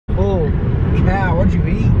did you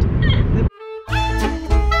eat?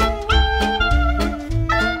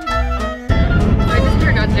 I just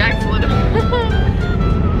turned on Jack's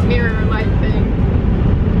little mirror light thing.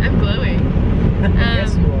 I'm glowing.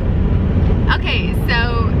 Yes, you are. Okay,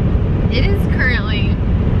 so it is currently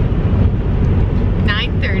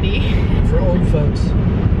 9:30. For old folks,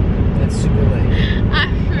 that's super late.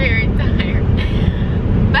 I'm very tired.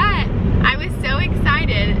 But I was so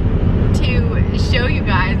excited to show you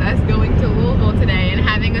guys us going to Louisville today and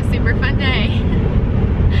having a super fun day.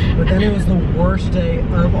 But then it was the worst day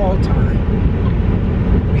of all time.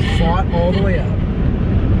 We fought all the way up.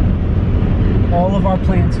 All of our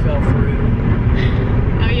plans fell through.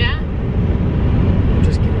 Oh yeah?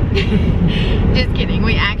 Just kidding. Just kidding.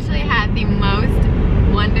 We actually had the most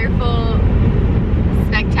wonderful,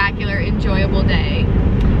 spectacular, enjoyable day.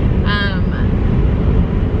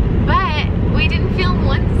 But we didn't film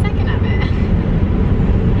 1 second of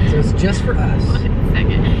it. So it's just for us. 1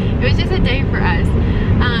 second. It was just a day for us.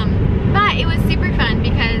 But it was super fun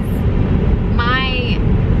because my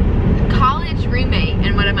college roommate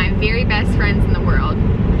and one of my very best friends in the world,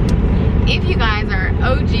 if you guys are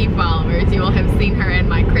OG followers, you will have seen her in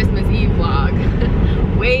my Christmas Eve vlog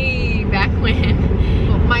way back when.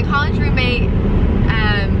 My college roommate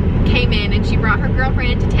came in and she brought her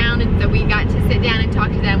girlfriend into town, and so we got to sit down and talk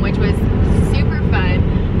to them, which was super fun.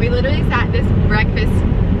 We literally sat at this breakfast,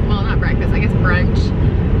 well not breakfast, I guess brunch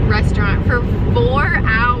restaurant for 4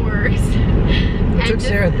 hours. It took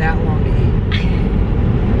Sarah that long to eat.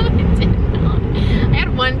 It did not. I had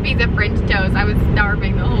 1 piece of French toast. I was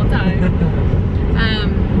starving the whole time.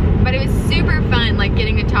 But it was super fun, like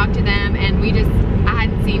getting to talk to them, and I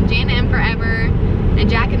hadn't seen Jana in forever, and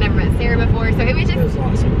Jack had never met Sarah before, so it was just, It was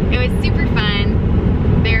awesome. it was super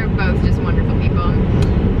fun. They're both just wonderful people.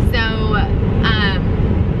 So,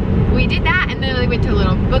 we did that, and then we went to a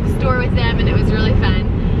little bookstore with them, and it was really fun.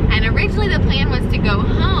 And originally the plan was to go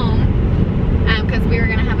home, because we were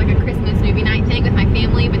gonna have like a Christmas movie night thing with my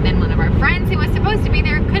family, but then one of our friends who was supposed to be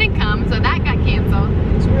there couldn't come, so that got canceled.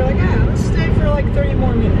 So we were like, yeah, let's stay for like 30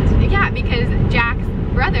 more minutes. Yeah, because Jack's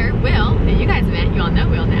brother, Will, that you guys met, you all know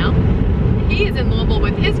Will now, he is in Louisville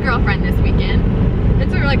with his girlfriend this weekend. And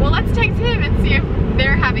so we were like, well, let's text him and see if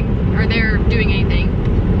they're they're doing anything.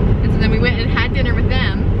 And so then we went and had dinner with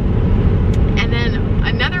them. And then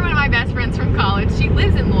another one of my best friends from college, she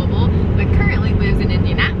lives in Louisville, but currently lives in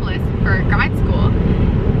Indianapolis for grad school.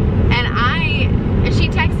 And she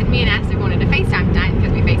texted me and asked if we wanted to FaceTime tonight,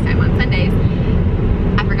 because we FaceTime on Sundays.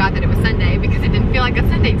 I forgot that it was Sunday because it didn't feel like a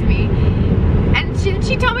Sunday to me. And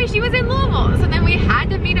she told me she was in Louisville, so then we had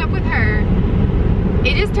to meet up with her.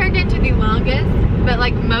 It just turned into the longest, but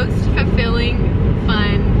like most fulfilling,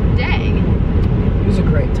 fun day. It was a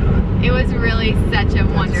great time. It was really such a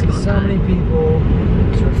wonderful So many people.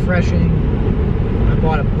 It was refreshing. I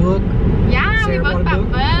bought a book. Yeah, Sarah we both bought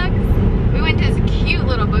books. We went to this cute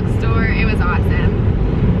little bookstore. It was awesome.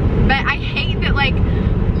 But I hate that, like,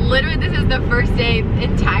 literally this is the first day,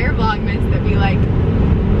 entire Vlogmas, that we like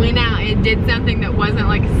went out and did something that wasn't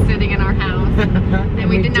like sitting in our house. And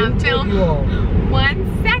we did not film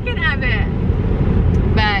 1 second of it.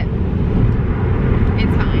 But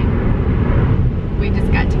it's fine. We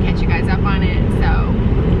just got to catch you guys up on it, so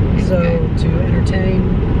it's good. To entertain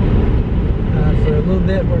for a little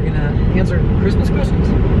bit, we're gonna answer Christmas questions.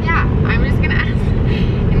 Yeah, I'm just gonna ask,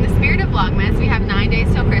 in the spirit of Vlogmas, we have 9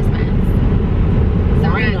 days till Christmas. So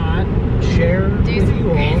Why not share with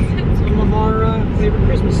you all some of our favorite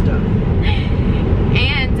Christmas stuff?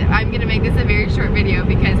 And I'm gonna make this a very short video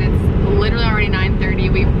because it's literally already 9:30.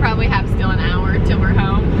 We probably have still an hour till we're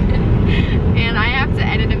home. And I have to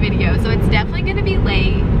edit a video, so it's definitely gonna be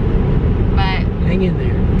late, but hang in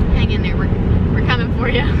there. Hang in there, we're coming for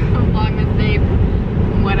you. Vlogmas Day,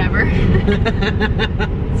 whatever.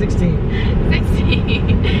 16.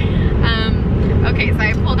 16. Okay, so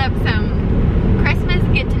I pulled up some Christmas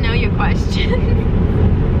get to know you questions.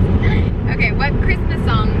 Okay, what Christmas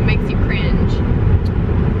song makes you cringe?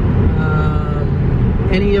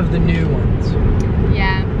 Any of the new ones.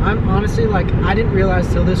 Yeah. I'm honestly like, I didn't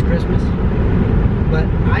realize till this Christmas, but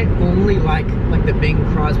I only like the Bing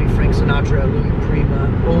Crosby, Frank Sinatra, Louis Prima,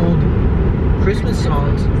 old Christmas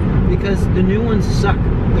songs, because the new ones suck.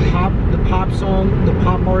 The pop song, the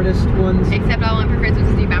pop artist ones. Except All I Want for Christmas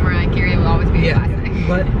Is You by Mariah Carey will always be a classic.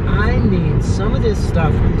 But I mean, some of this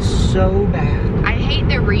stuff is so bad. I hate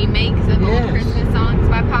the remakes of old Christmas songs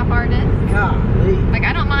by pop artists. Golly. Like,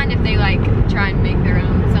 I don't mind if they like try and make their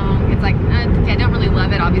own song. It's like, okay, I don't really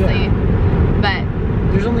love it, obviously, but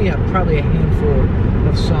there's only probably a handful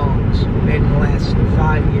of songs made in the last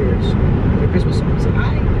 5 years. The Christmas songs that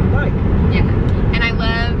I like. Yeah, and I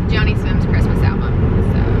love Johnny Swim's Christmas album.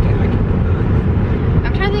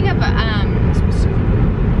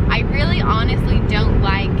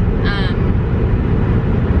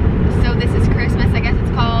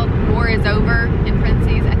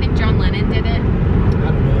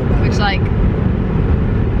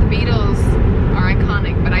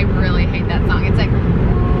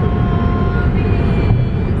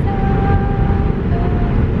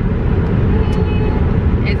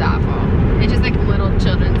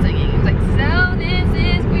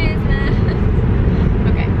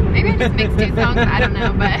 Mixed two songs, I don't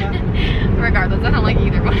know, but regardless, I don't like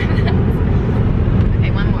either one of those.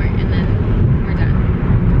 Okay, one more, and then we're done.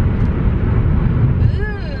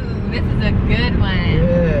 Ooh, this is a good one.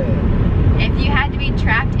 Yeah. If you had to be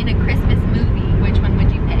trapped in a Christmas movie, which one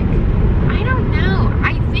would you pick? I don't know.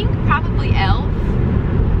 I think probably Elf.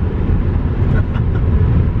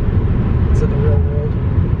 Is it the real world?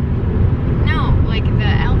 No, like the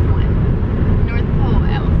Elf one. North Pole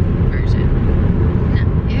Elf version. No.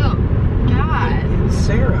 Ew. God.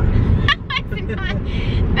 Sarah.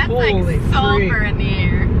 That's Holy like sulfur freak. in the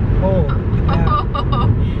air. Oh,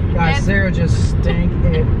 yeah. Guys, Sarah just stank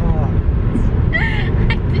it up.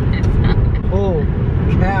 I did not. Oh,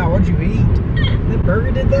 cow, what'd you eat? That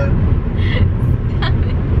burger did that? Stop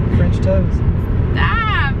it. French toast.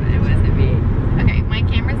 Stop. It wasn't me. Okay, my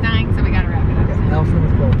camera's dying, so we gotta wrap it up. Okay, Elf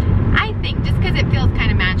North Pole. I think just because it feels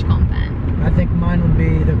kind of magical and fun. I think mine would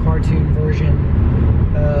be the cartoon version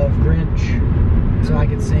of Grinch, so I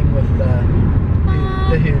could sing with the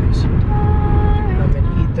Who's. I'm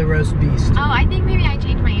gonna eat the roast beast. Oh, I think maybe I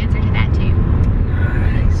changed my answer to that too.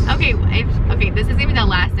 Nice. Okay, okay, this is gonna be the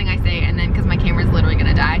last thing I say, and then because my camera's literally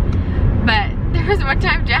gonna die. But there was one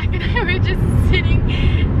time Jack and I were just sitting,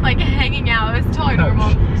 like hanging out. It was totally normal.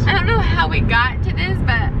 Geez. I don't know how we got to this,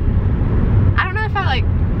 but I don't know if I like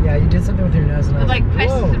Yeah, you did something with your nose, and I was like, pushed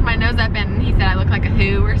whoa. my nose up, and he said I look like a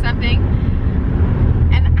Who or something.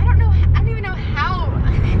 And I don't know, I don't even know how.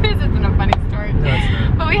 This isn't a funny story. No, it's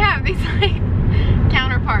not. But we have these like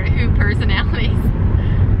counterpart Who personalities.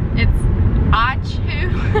 It's Och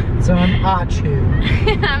Who. So I'm Och Who.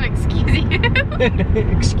 I'm Excusey Who.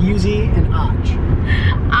 Excusey and Och.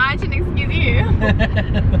 Och and Excusey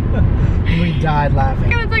Who. We died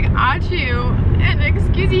laughing. It was like Och Who and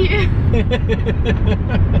Excusey Who.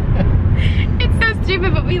 It's so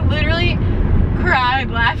stupid, but we literally cried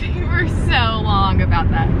laughing for so long about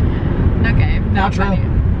that. Okay, not Outro. funny.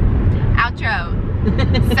 Outro.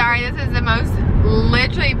 Sorry, this is the most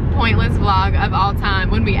literally pointless vlog of all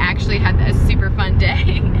time when we actually had a super fun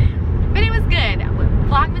day. But it was good.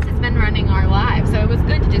 Vlogmas has been running our lives, so it was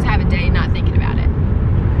good to just have a day not thinking about it.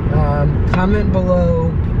 Comment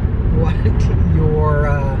below what your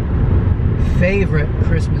favorite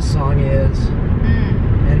Christmas song is,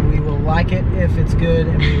 and we will like it if it's good,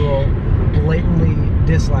 and we will blatantly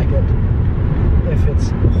dislike it if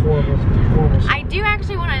it's horrible. I do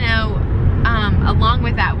actually want to know, along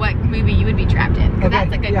with that, what movie you would be trapped in. Because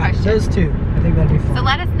that's a good question. Those two. I think that'd be fun. So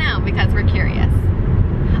let us know, because we're curious.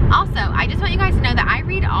 Also, I just want you guys to know that I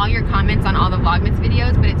read all your comments on all the Vlogmas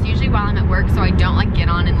videos, but it's usually while I'm at work, so I don't like get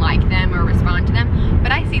on and like them or respond to them.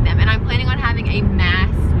 But I see them, and I'm planning on having a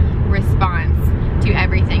mass response to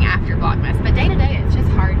everything after Vlogmas. But day to day, it's just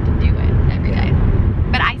hard to do